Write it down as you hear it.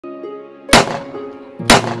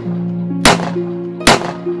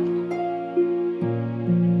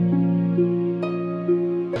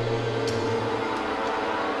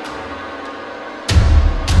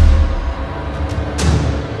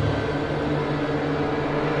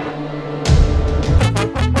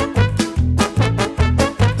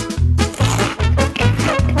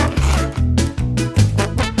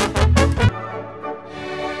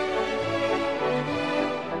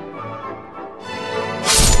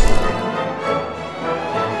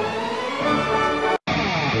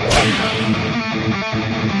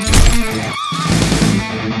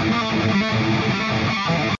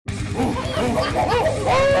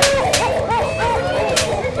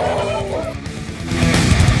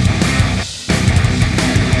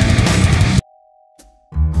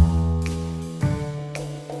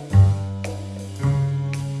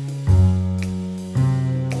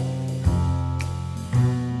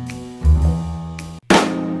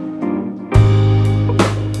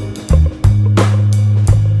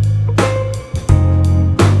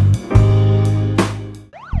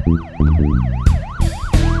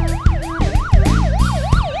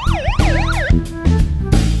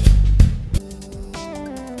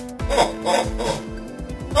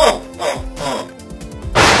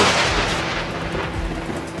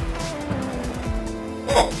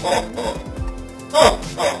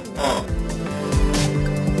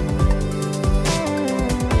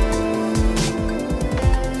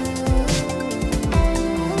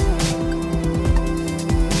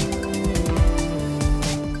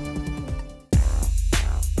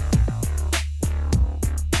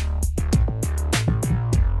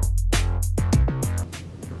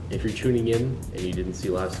If you're tuning in and you didn't see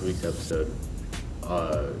last week's episode,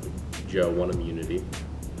 Joe won immunity.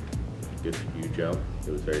 Good for you, Joe.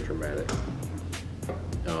 It was very dramatic.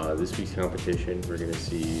 This week's competition, we're going to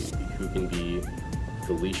see who can be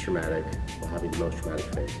the least dramatic while having the most dramatic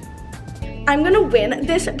face. I'm gonna win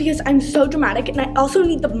this because I'm so dramatic and I also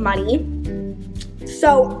need the money.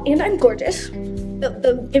 So, and I'm gorgeous.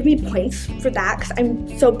 They'll give me points for that because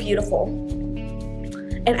I'm so beautiful.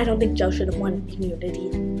 And I don't think Joe should have won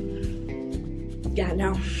immunity. Yeah,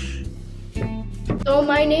 no. So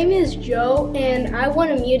my name is Joe and I won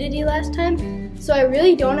immunity last time, so I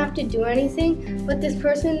really don't have to do anything, but this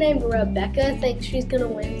person named Rebecca thinks she's gonna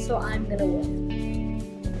win, so I'm gonna win.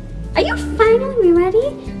 Are you finally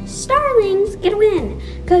ready? Starling's gonna win,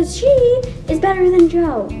 because she is better than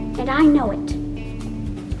Joe, and I know it.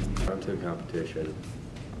 On to the competition.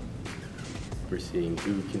 We're seeing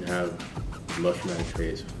who can have the most dramatic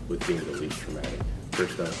face with being the least dramatic.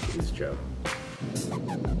 First up is Joe.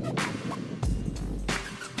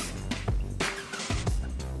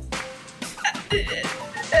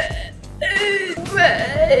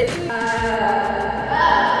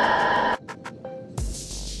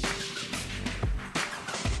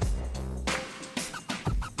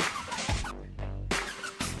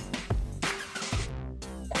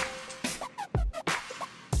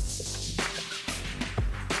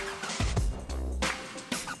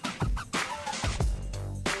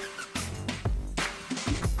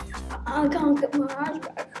 I can't get my eyes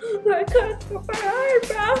back. I can't get my eyes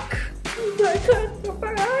back. I can't get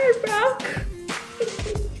my eyes back.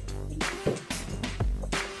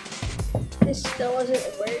 This still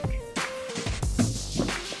doesn't work.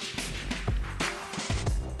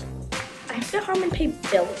 I have to go home and pay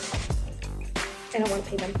bills. I don't want to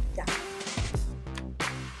pay them. Yeah.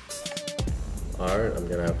 Alright, I'm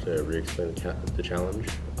gonna have to re-explain the challenge.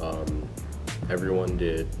 Everyone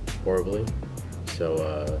did horribly, so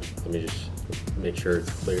let me just make sure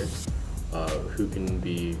it's clear. Who can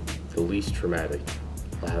be the least traumatic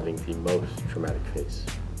while having the most traumatic face?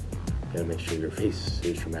 You gotta make sure your face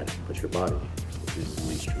is traumatic, but your body is the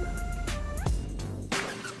least traumatic.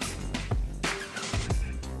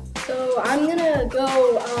 So I'm gonna go,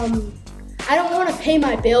 I don't want to pay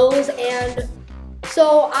my bills, and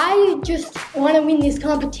so I just want to win this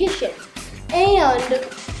competition. And,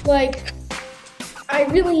 like, I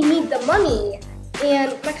really need the money,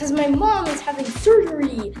 and because my mom is having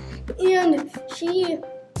surgery, and she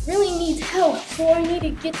really needs help, so I need to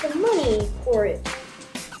get the money for it.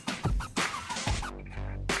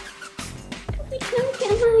 I can't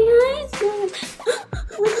get my eyes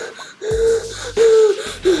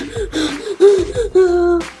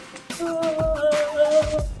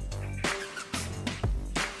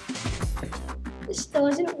This still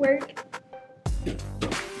doesn't work.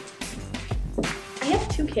 I have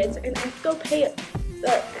 2 kids and I have to go pay,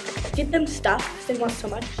 get them stuff because they want so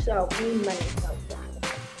much, so I need money.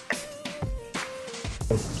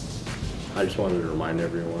 I just wanted to remind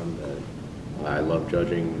everyone that I love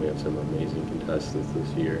judging. We have some amazing contestants this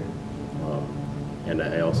year. And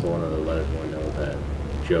I also wanted to let everyone know that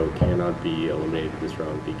Joe cannot be eliminated this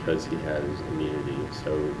round because he has immunity.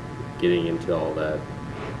 So getting into all that,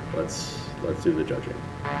 let's do the judging.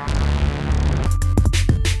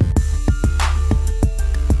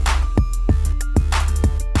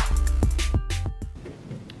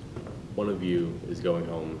 One of you is going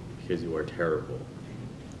home because you are terrible.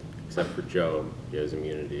 Except for Joe, he has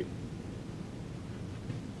immunity.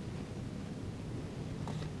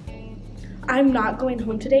 I'm not going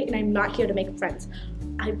home today and I'm not here to make friends.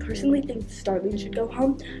 I personally think Starling should go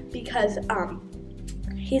home because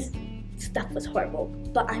his stuff was horrible,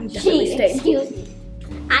 but I'm definitely staying. Excuse me.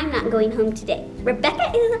 I'm not going home today.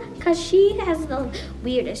 Rebecca is, because she has the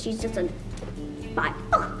weirdest. She's just a 5.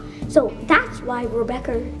 Oh, so that's why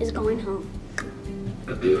Rebecca is going home.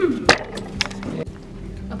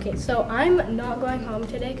 Okay, so I'm not going home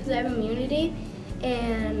today because I have immunity,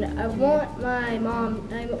 and I want my mom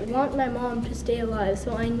to stay alive,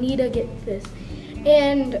 so I need to get this.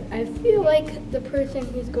 And I feel like the person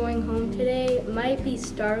who's going home today might be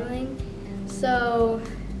Starling, so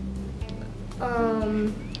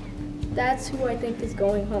that's who I think is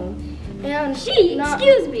going home. And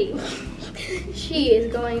Excuse me. She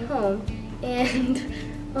is going home, and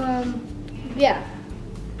yeah.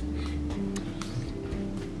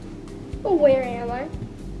 Oh, where am I?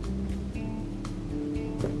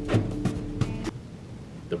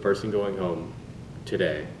 The person going home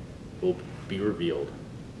today will be revealed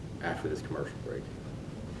after this commercial break.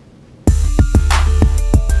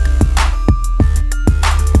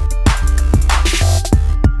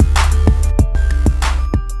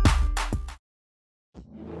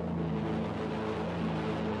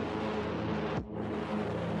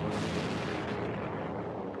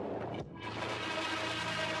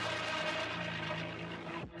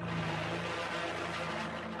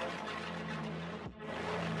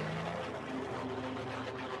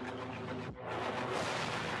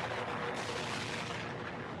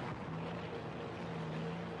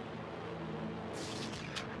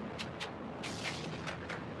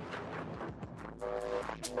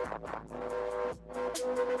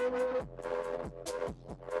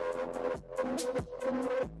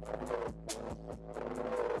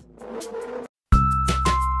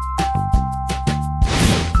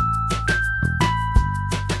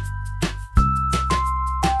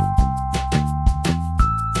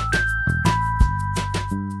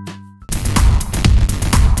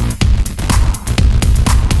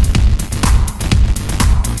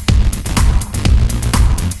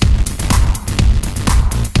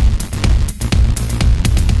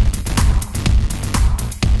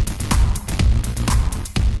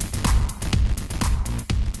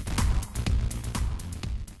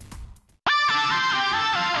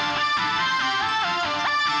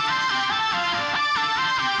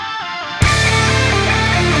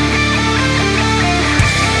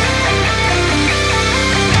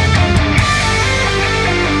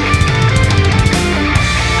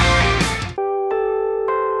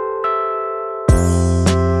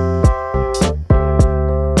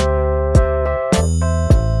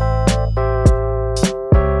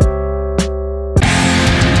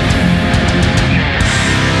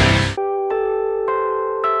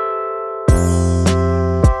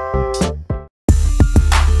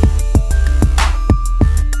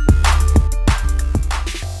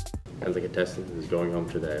 And the contestant is going home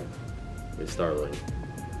today is Starling.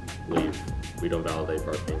 Leave. We don't validate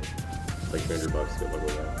parking. It's like $300 to get one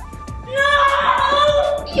way out.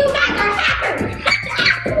 No! You guys are hackers!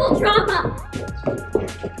 That's actual drama!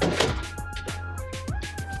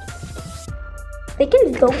 They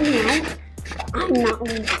can go now. I'm not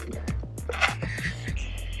leaving.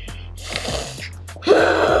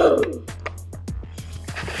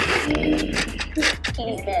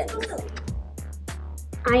 Demons.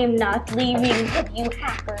 I am not leaving because you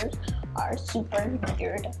hackers are super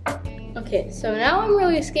weird. Okay, so now I'm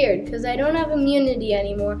really scared because I don't have immunity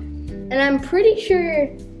anymore. And I'm pretty sure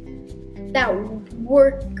that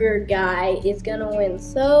worker guy is gonna win.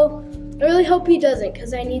 So I really hope he doesn't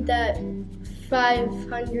because I need that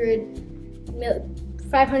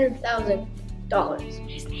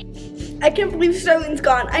 $500,000. I can't believe Sterling's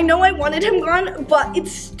gone. I know I wanted him gone, but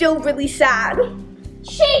it's still really sad.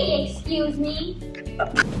 Shady, excuse me.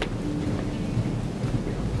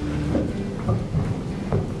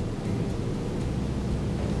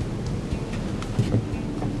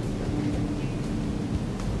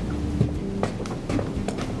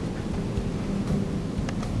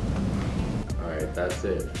 Alright, that's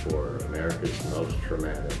it for America's most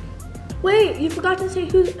traumatic. Wait, you forgot to say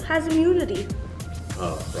who has immunity.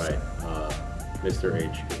 Oh, right. Mr.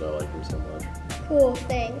 H, because I like him so much. Cool,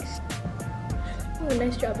 thanks. Oh,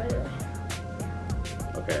 nice job, by the way.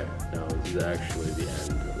 Okay, now this is actually the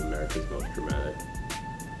end of America's most dramatic.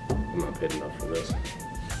 I'm not paid enough for this.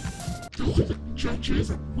 The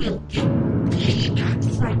judges will get payback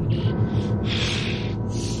from me.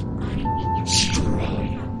 I will destroy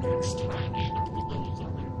you next time you lose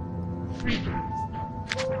on freedom.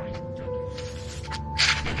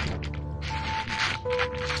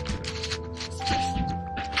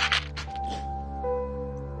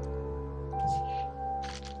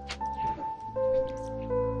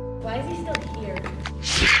 Why is he still here?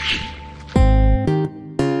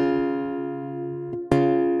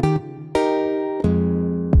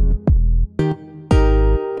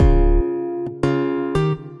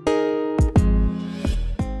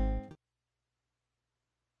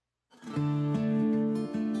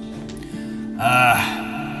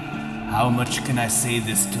 How much can I say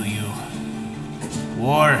this to you?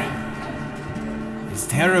 War is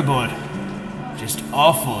terrible, just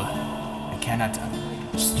awful. I cannot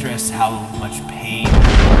stress how much pain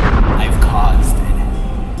I've caused and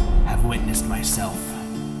have witnessed myself.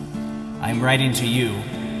 I'm writing to you,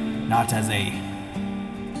 not as a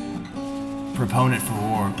proponent for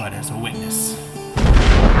war, but as a witness.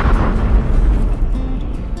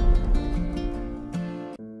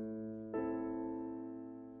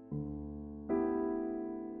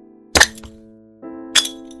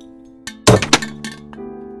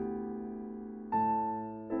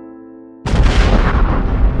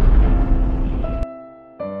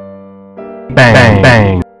 Bang,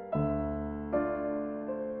 bang.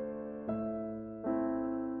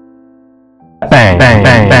 Bang, bang,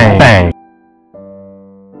 bang, bang, bang.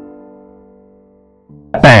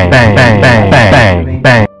 Bang, bang, bang, bang, bang,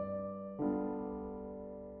 bang.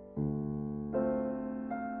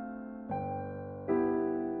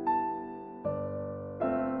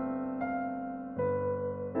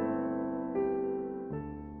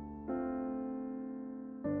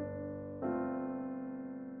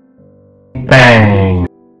 Bang.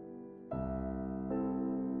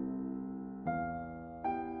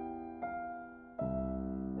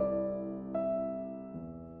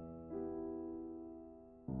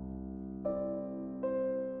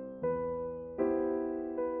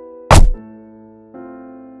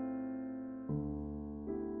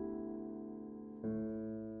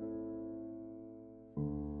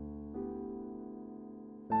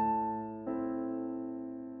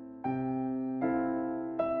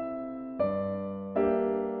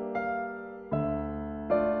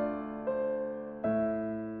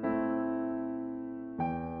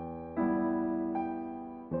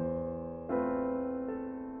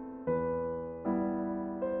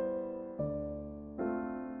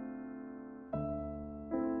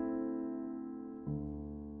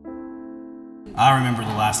 I remember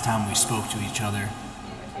the last time we spoke to each other.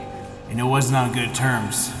 And it wasn't on good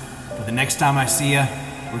terms. But the next time I see ya,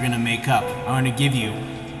 we're gonna make up. I'm gonna give you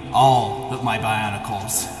all of my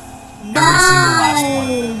Bionicles. Every single last one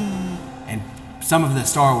of them. And some of the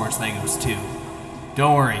Star Wars Legos too.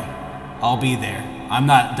 Don't worry, I'll be there. I'm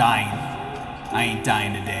not dying. I ain't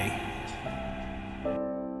dying today.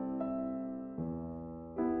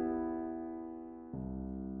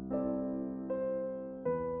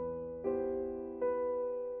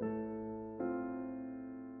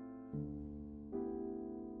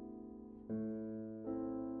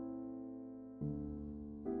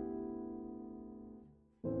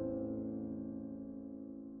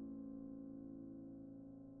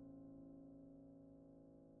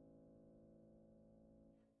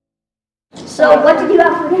 So what did you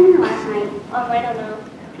have for dinner last night? I don't know.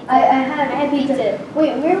 I had pizza.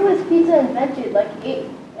 Wait, where was pizza invented? I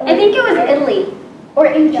think it was Italy. Or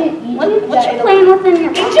ancient Egypt. What you playing with in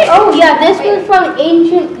your pocket? Oh yeah, this was from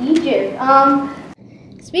ancient Egypt.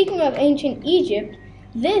 Speaking of ancient Egypt,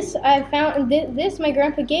 this I found. This my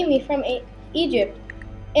grandpa gave me from Egypt,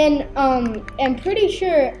 and I'm pretty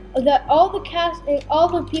sure that all the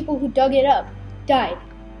people who dug it up died.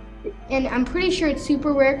 And I'm pretty sure it's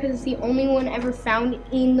super rare because it's the only one ever found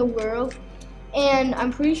in the world. And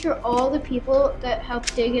I'm pretty sure all the people that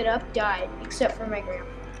helped dig it up died, except for my grandma.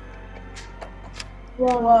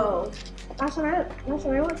 Whoa. That's what I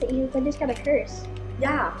want to eat. I just got a curse.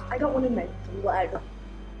 Yeah, I got one in my blood.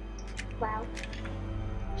 Wow.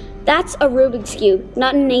 That's a Rubik's Cube,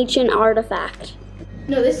 not an ancient artifact.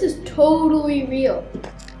 No, this is totally real.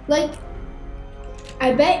 Like,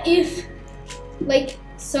 I bet if,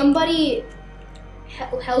 somebody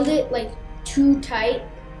held it, too tight,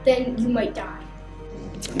 then you might die.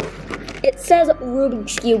 It says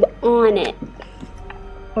Rubik's Cube on it.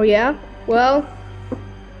 Oh yeah? Well,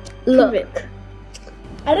 Look.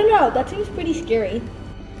 I don't know, that seems pretty scary.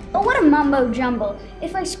 Oh, what a mumbo jumbo.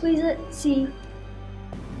 If I squeeze it, see.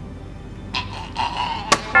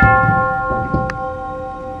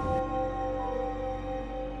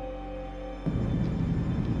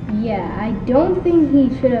 yeah, I don't think he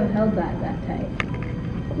should have held that tight.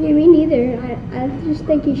 Yeah, me neither. I just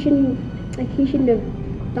think he shouldn't have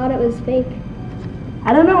thought it was fake.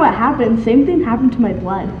 I don't know what happened. Same thing happened to my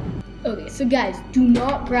blood. Okay, so guys, do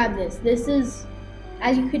not grab this. This is,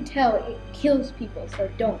 as you could tell, it kills people, so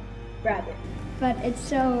don't grab it. But it's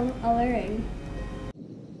so alluring.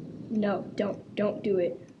 No, don't do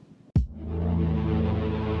it.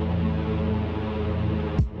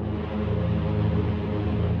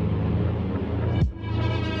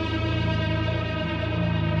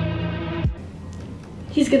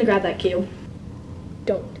 He's gonna grab that cube.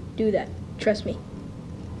 Don't do that. Trust me.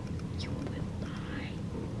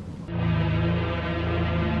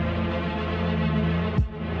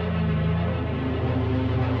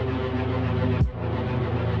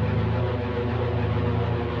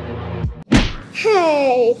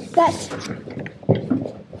 Hey, that's...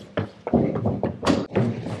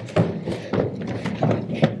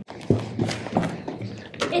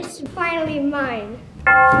 It's finally mine.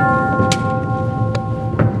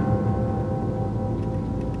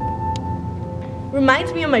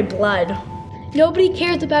 Reminds me of my blood. Nobody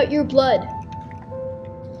cares about your blood.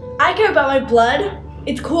 I care about my blood.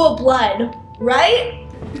 It's cool blood, right?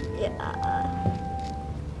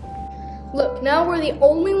 Look, now we're the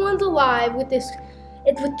only ones alive with this.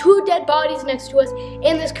 It's with two dead bodies next to us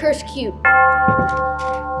and this cursed cube.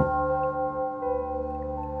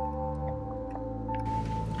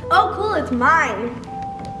 Oh, cool, it's mine.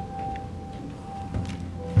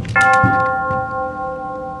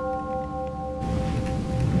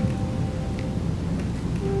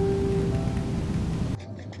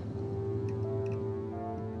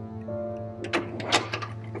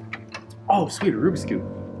 Oh, sweet, Rubik's Cube.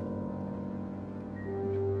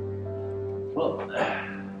 Well,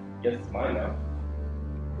 guess it's mine now.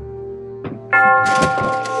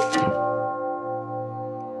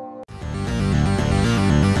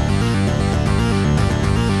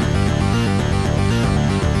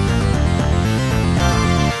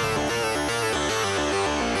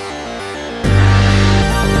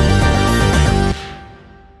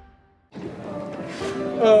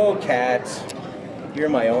 Oh, Cat, you're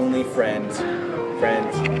my only friend.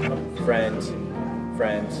 Friend.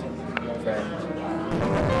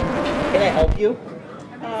 Can I help you?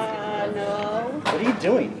 No. What are you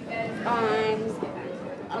doing?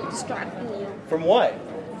 I'm distracting you From what?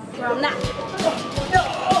 from that.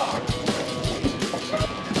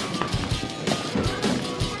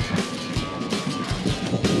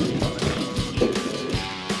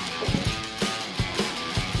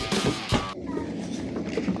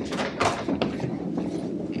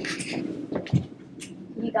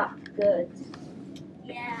 good.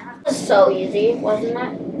 Yeah. It was so easy, wasn't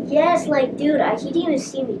it? Yes, like, dude, he didn't even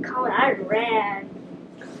see me coming. I ran.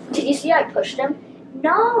 Did you see I pushed him?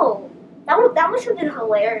 No. That must have been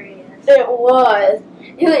hilarious. It was.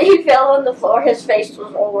 He fell on the floor. His face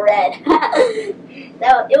was all red.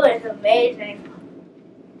 It was amazing.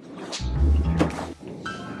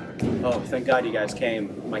 Oh, thank God you guys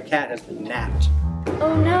came. My cat has been napped.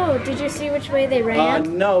 Oh no, did you see which way they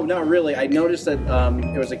ran? No, not really. I noticed that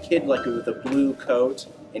there was a kid like with a blue coat,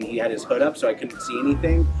 and he had his hood up, so I couldn't see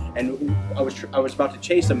anything. And I was about to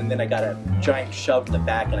chase him, and then I got a giant shove in the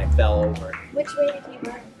back, and I fell over. Which way did he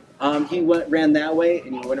run? He ran that way,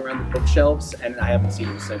 and he went around the bookshelves, and I haven't seen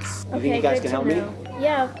him since. You think you guys can help me?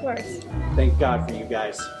 Yeah, of course. Thank God for you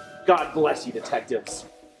guys. God bless you, detectives.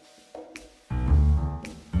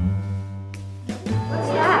 What's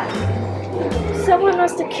that? Someone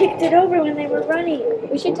must have kicked it over when they were running.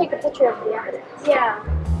 We should take a picture of the evidence. Yeah.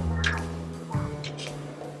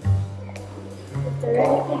 Is there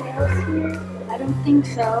anything else here? I don't think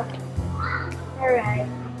so. Alright,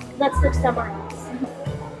 let's look somewhere else.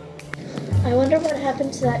 I wonder what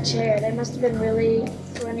happened to that chair. They must have been running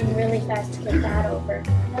really fast to get that over.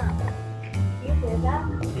 You hear that?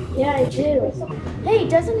 Yeah, I do. Hey,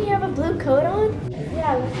 doesn't he have a blue coat on?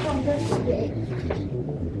 Yeah, let's go investigate.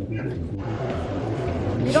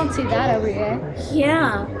 You don't see that over here.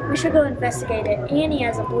 Yeah, we should go investigate it. And he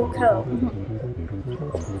has a blue coat.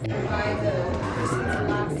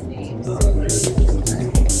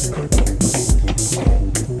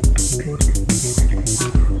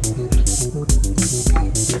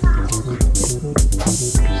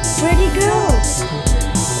 Where'd he go?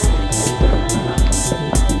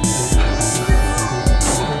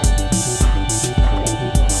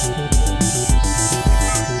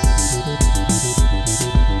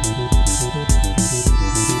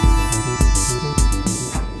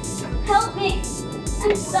 Help me!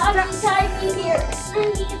 I'm stuck. He tied me here. I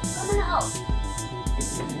need some help.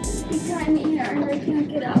 He tied me here and I can't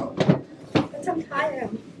get out. Let's untie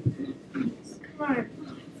him. Come on.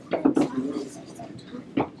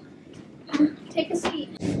 Take a seat.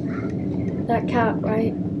 That cat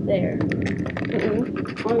right there.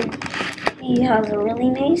 He has a really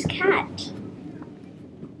nice cat. Is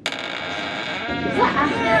that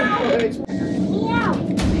after? Meow!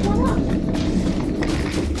 Shut up!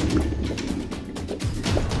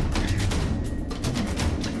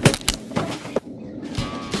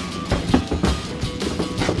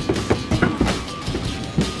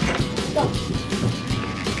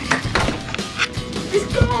 Just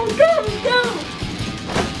go, go, go!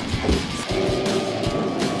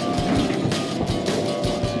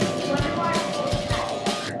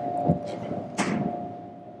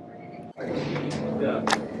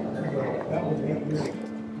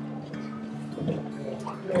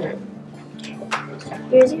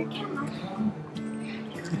 Here's your cat.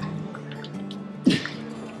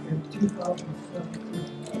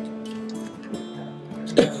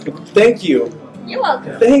 Thank you. You're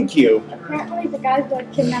welcome. Thank you. Apparently the guys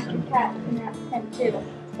that kidnapped your cat kidnapped him too.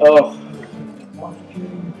 Oh.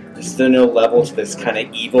 Is there no level to this kind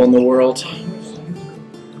of evil in the world?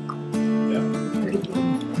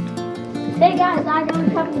 Hey guys, I got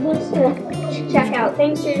a couple books to check out.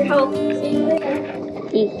 Thanks for your help. See you later.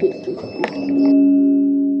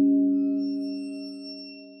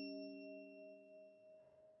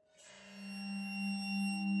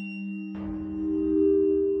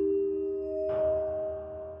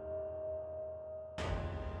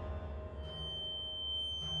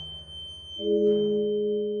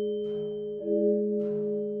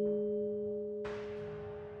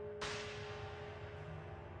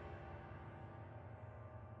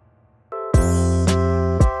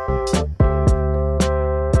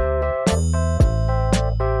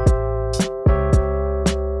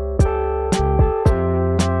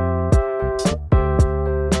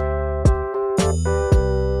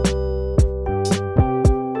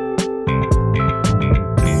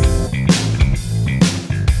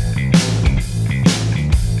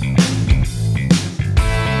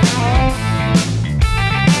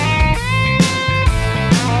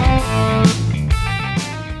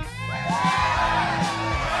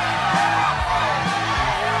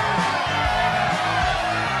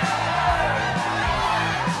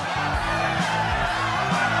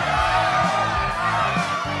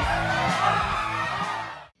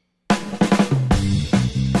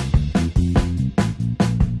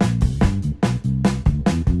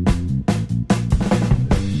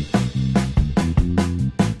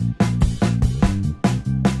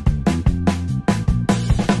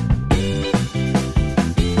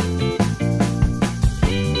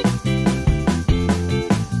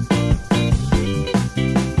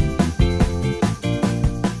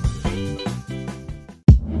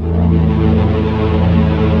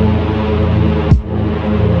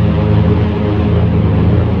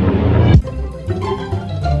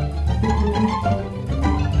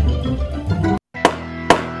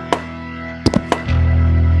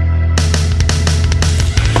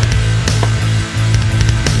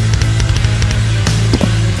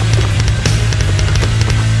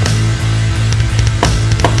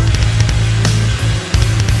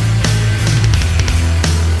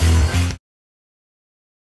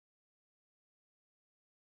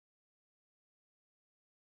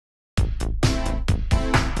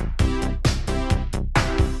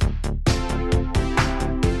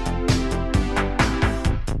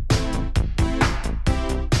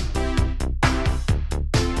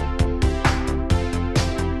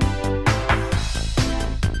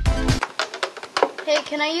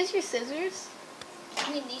 Can I use your scissors?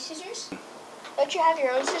 You mean these scissors? Don't you have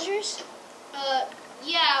your own scissors?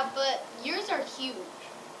 Yeah, but yours are huge.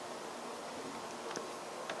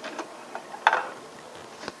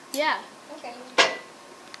 Yeah. Okay.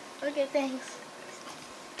 Okay, thanks.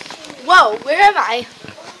 Whoa, where am I?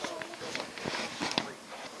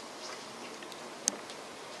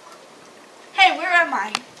 Hey, where am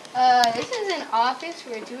I? This is an office.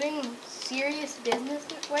 We're doing serious business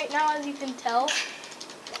right now, as you can tell.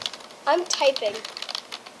 I'm typing.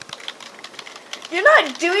 You're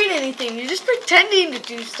not doing anything. You're just pretending to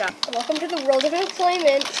do stuff. Welcome to the world of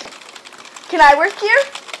employment. Can I work here?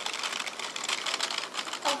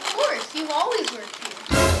 Of course, you always work here.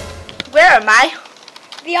 Where am I?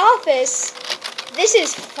 The office. This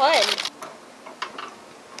is fun.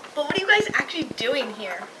 But what are you guys actually doing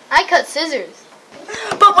here? I cut scissors.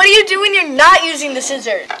 But what do you do when you're not using the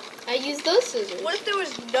scissors? I use those scissors. What if there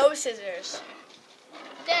was no scissors?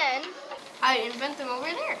 Then I invent them over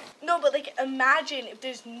there. No, but like imagine if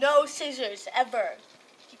there's no scissors ever.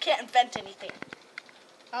 You can't invent anything.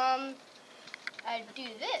 I do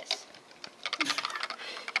this.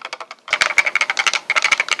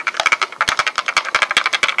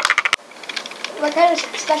 What kind of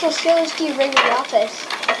special skills do you bring to the office?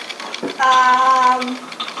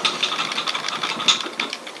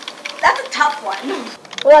 That's a tough one.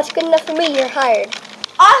 Well, that's good enough for me. You're hired.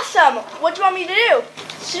 Awesome. What do you want me to do?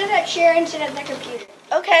 Sit at that chair and sit at that computer.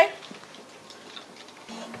 Okay.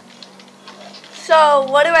 So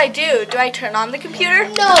what do I do? Do I turn on the computer?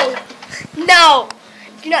 No. No.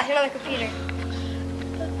 Do not turn on the computer.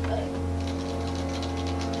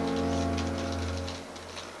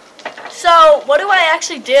 So what do I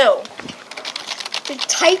actually do? You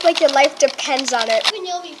type like your life depends on it. And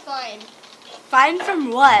you'll be fine. Fine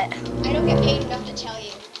from what? I don't get paid enough to tell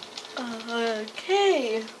you.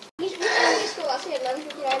 Okay. You should be school last night at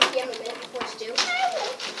 11:59 p.m. a minute before it's due.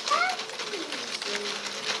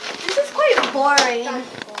 This is quite boring.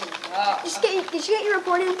 Just get your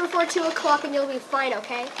report in before 2 o'clock and you'll be fine,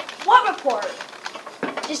 okay? What report?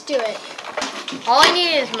 Just do it. All I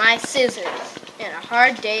need is my scissors and a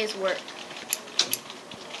hard day's work.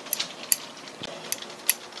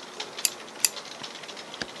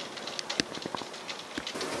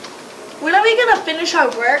 When are we gonna finish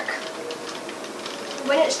our work?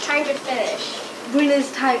 When it's time to finish. When is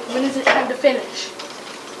it time to finish?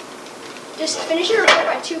 Just finish your report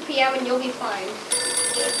by 2 p.m. and you'll be fine.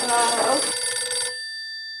 Okay.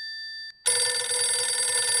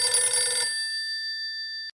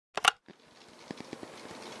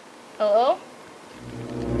 Hello?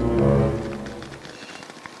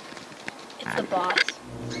 It's the boss.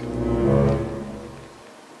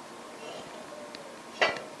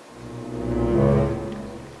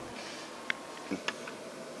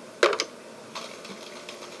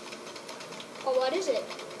 Well, what is it?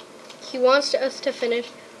 He wants us to finish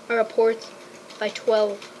our reports by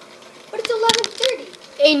 12. But it's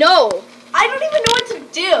 11:30. Hey, no! I don't even know what to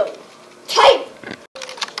do. Type!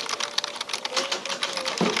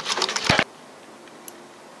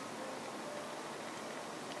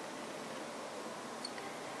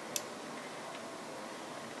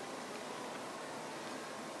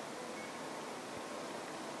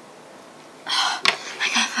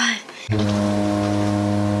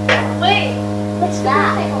 Wait. What's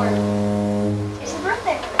that? It's the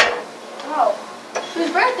birthday horn. Oh.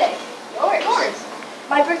 Whose birthday? Yours.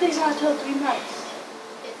 My birthday's not until 3 months.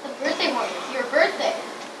 It's the birthday horn. It's your birthday.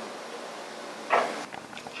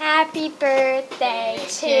 Happy birthday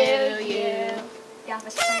to you. The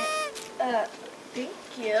office plant. Thank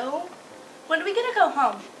you. When are we gonna go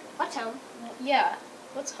home? What's home? Yeah.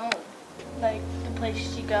 What's home? Like the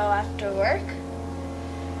place you go after work?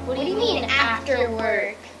 What do you mean after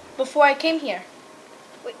work? Before I came here.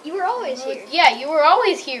 Wait, you were always here. Yeah, you were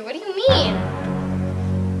always here. What do you mean?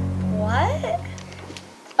 What?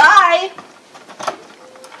 Bye.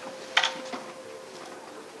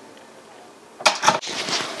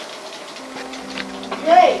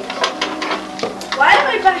 Hey, why am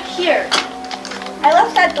I back here? I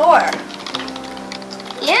left that door.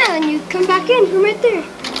 Yeah, and you come back in from right there.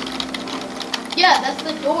 Yeah, that's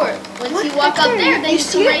the door. Once Look, you walk right up there, then you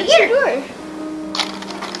see come it? right It's the here. door.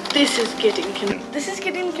 This is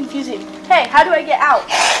getting confusing. Hey, how do I get out?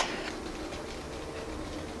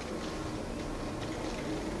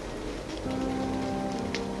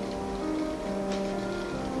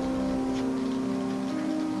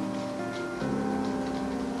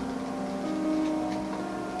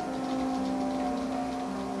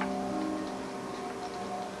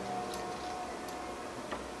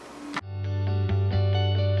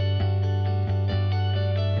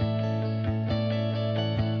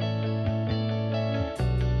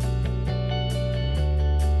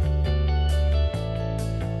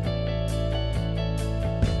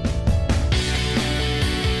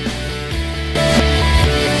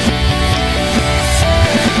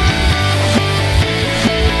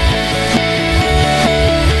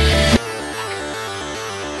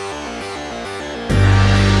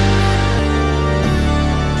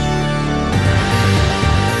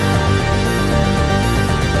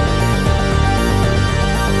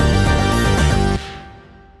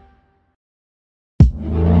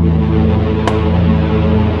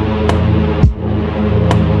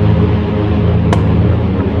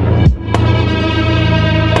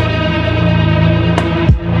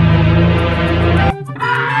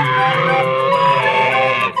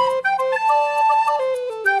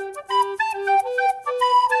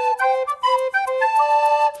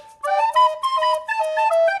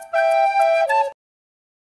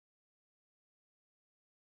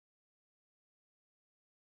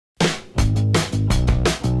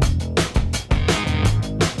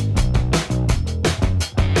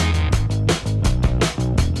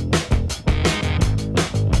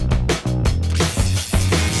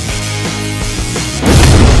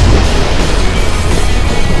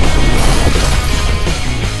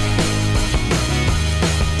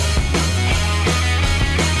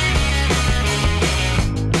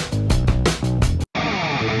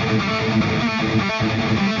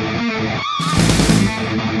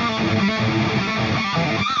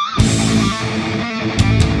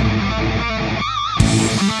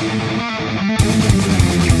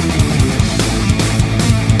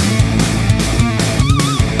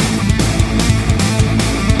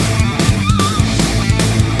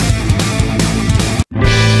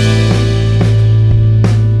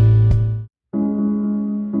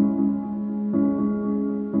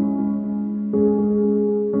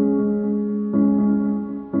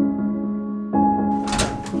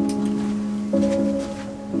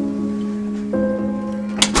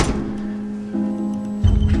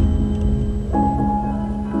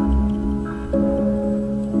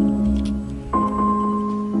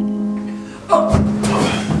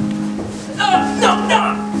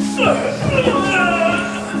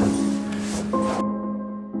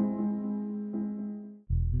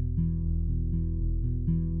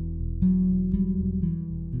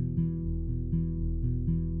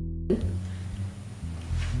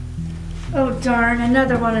 Oh darn,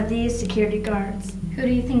 another one of these security guards. Who do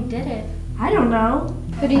you think did it? I don't know.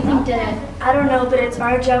 Who do you think did it? I don't know, but it's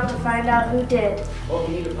our job to find out who did. Well,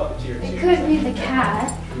 we need a puppeteer too. It could be the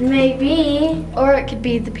cat. Maybe. Or it could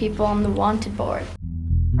be the people on the wanted board.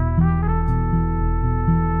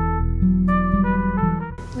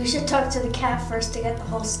 We should talk to the cat first to get the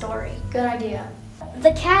whole story. Good idea.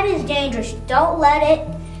 The cat is dangerous. Don't let it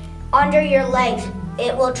under your legs.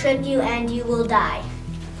 It will trip you and you will die.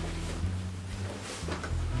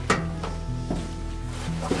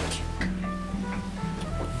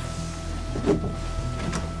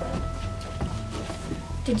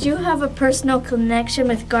 Did you have a personal connection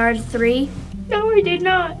with guard 3? No, I did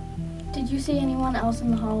not. Did you see anyone else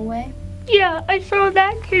in the hallway? Yeah, I saw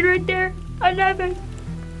that kid right there. 11.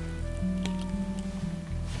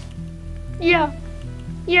 Yeah.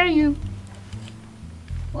 Yeah, you.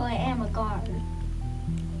 Well, I am a guard.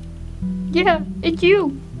 Yeah, it's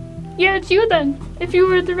you. Yeah, it's you then. If you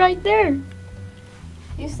were right there.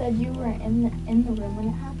 You said you were in the room when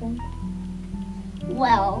it happened.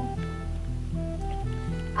 Well,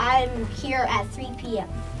 I'm here at 3 p.m.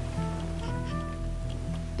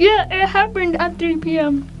 Yeah, it happened at 3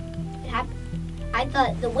 p.m. It happened. I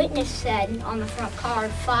thought the witness said on the front card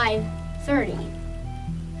 5:30.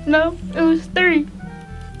 No, it was 3.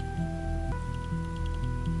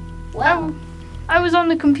 Well, I was on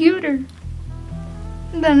the computer.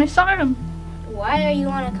 And then I saw him. why are you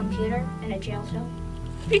on a computer in a jail cell?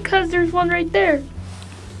 Because there's one right there.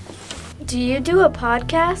 Do you do a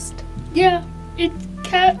podcast? Yeah, it's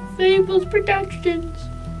Cat Fables Productions.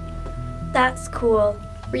 That's cool.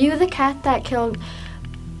 Were you the cat that killed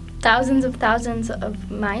thousands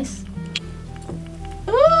of mice?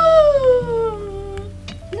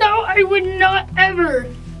 No, I would not ever.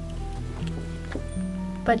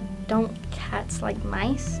 But don't cats like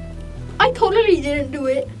mice? I totally didn't do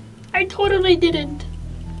it. I totally didn't.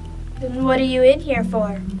 Then what are you in here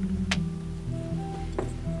for?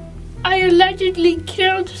 I allegedly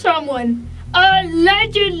killed someone.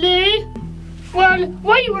 Allegedly. Well,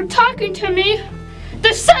 while you were talking to me,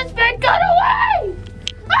 the suspect got away!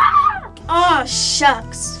 Ah! Oh,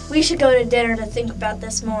 shucks. We should go to dinner to think about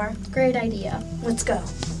this more. Great idea. Let's go.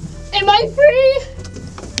 Am I free?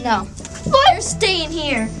 No. What? You're staying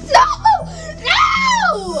here. No!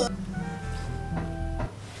 No!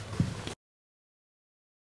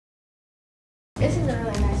 This is a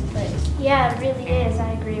really nice place. Yeah, it really is.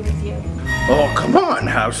 I agree with you. Oh, come on,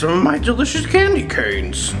 have some of my delicious candy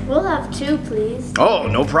canes. We'll have 2, please. Oh,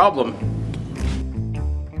 no problem.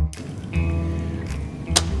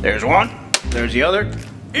 There's one, there's the other.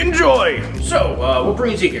 Enjoy! So, what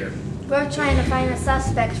brings you here? We're trying to find the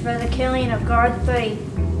suspects for the killing of guard 3.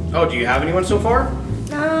 Oh, do you have anyone so far?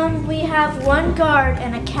 We have 1 guard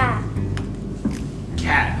and a cat.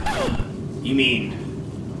 Cat. You mean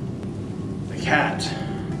the cat?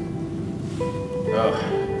 Oh,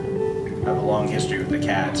 I have a long history with the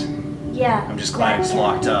cat. Yeah. I'm just glad it's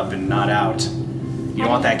locked up and not out. You don't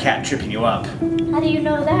want that cat tripping you up. How do you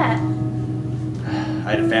know that?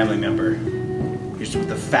 I had a family member. He's with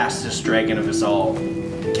the fastest dragon of us all.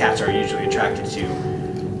 Cats are usually attracted to.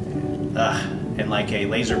 And like a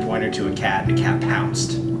laser pointer to a cat, the cat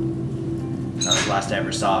pounced. That was the last I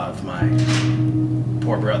ever saw of my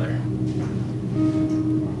poor brother.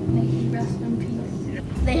 May he rest in peace.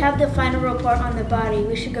 They have the final report on the body.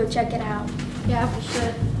 We should go check it out. Yeah, we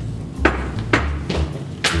should.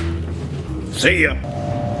 See ya.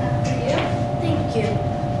 Thank you.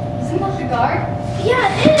 Isn't that the guard? Yeah,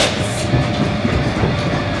 it is!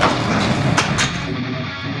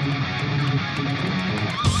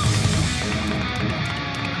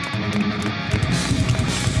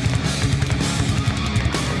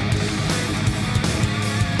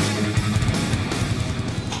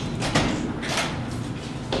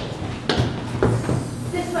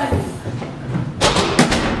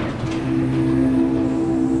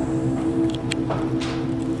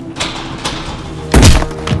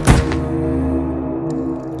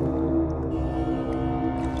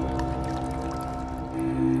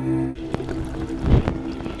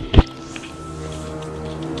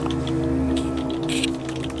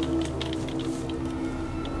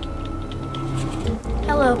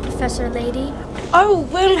 Hello, Professor Lady. Oh,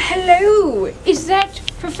 well, hello. Is that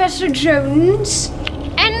Professor Jones?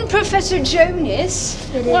 And Professor Jonas?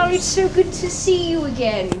 Well, it's so good to see you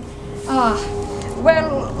again.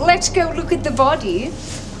 Well, let's go look at the body.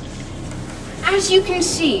 As you can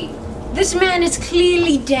see, this man is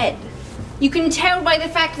clearly dead. You can tell by the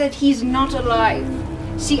fact that he's not alive.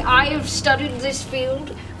 See, I have studied this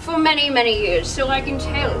field for many, many years, so I can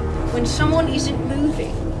tell when someone isn't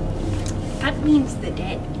moving. That means they're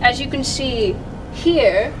dead. As you can see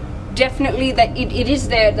here, definitely that it is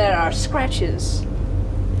there are scratches.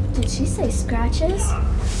 Did she say scratches?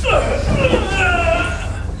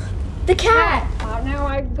 The cat! Now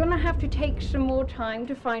I'm gonna have to take some more time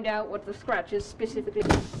to find out what the scratches specifically.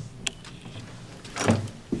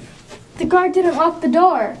 The guard didn't lock the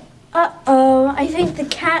door. Uh-oh, I think the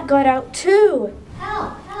cat got out too.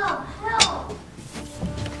 Help, help, help.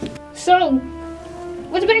 So,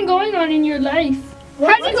 what's been going on in your life?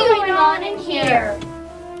 What's going on in here?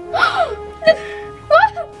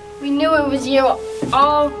 We knew it was you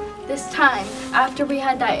all this time after we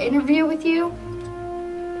had that interview with you.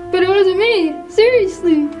 But it wasn't me.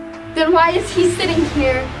 Seriously. Then why is he sitting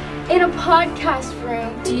here in a podcast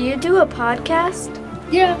room? Do you do a podcast?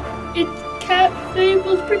 Yeah, it's Cat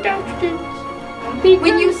Fables Productions.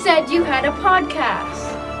 When you said you had a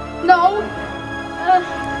podcast. No.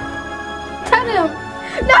 Tell him.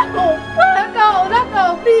 No. Let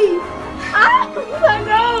go, please. Let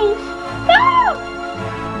go. No.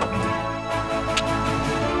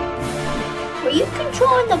 Were you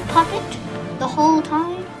controlling the puppet the whole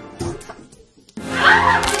time?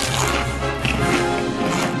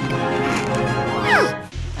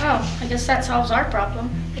 Oh, I guess that solves our problem.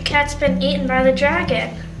 The cat's been eaten by the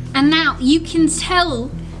dragon. And now you can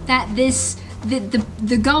tell that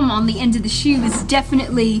the gum on the end of the shoe is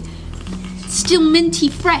definitely still minty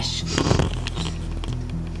fresh.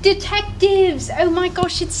 Detectives! Oh my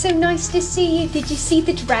gosh, it's so nice to see you. Did you see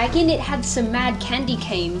the dragon? It had some mad candy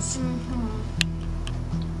canes.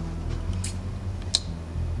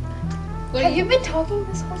 Have you been talking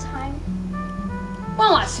this whole time?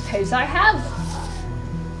 Well, I suppose I have.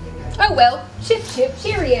 Oh well, chip chip,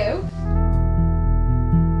 cheerio.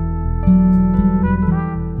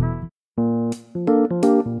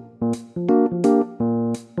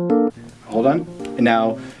 Hold on.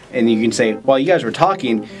 And you can say, while you guys were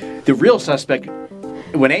talking, the real suspect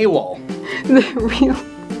went AWOL.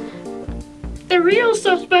 The real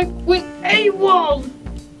suspect went AWOL.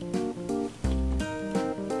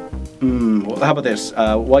 Well, how about this?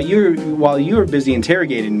 While you were busy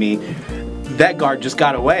interrogating me, that guard just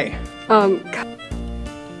got away.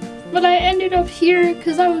 But I ended up here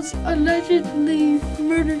because I was allegedly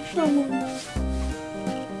murdered someone.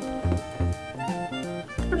 I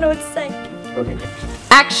don't know what to say. Okay.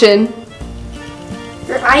 Action.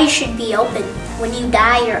 Your eyes should be open. When you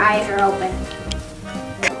die, your eyes are open.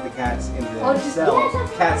 The cat's in the cell.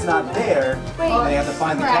 Cat's not there. And they have to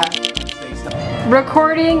find the cat.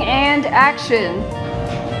 Recording and action.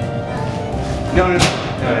 No.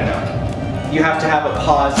 You have to have a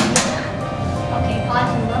pause. Okay,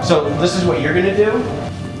 pause and look. So this is what you're gonna do?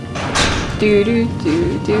 Do do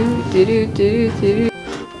do do do do do.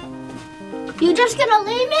 You just gonna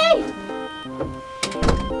leave me?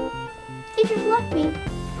 He just left me.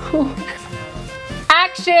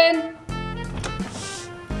 Action.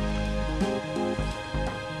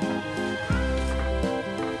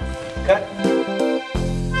 Cut.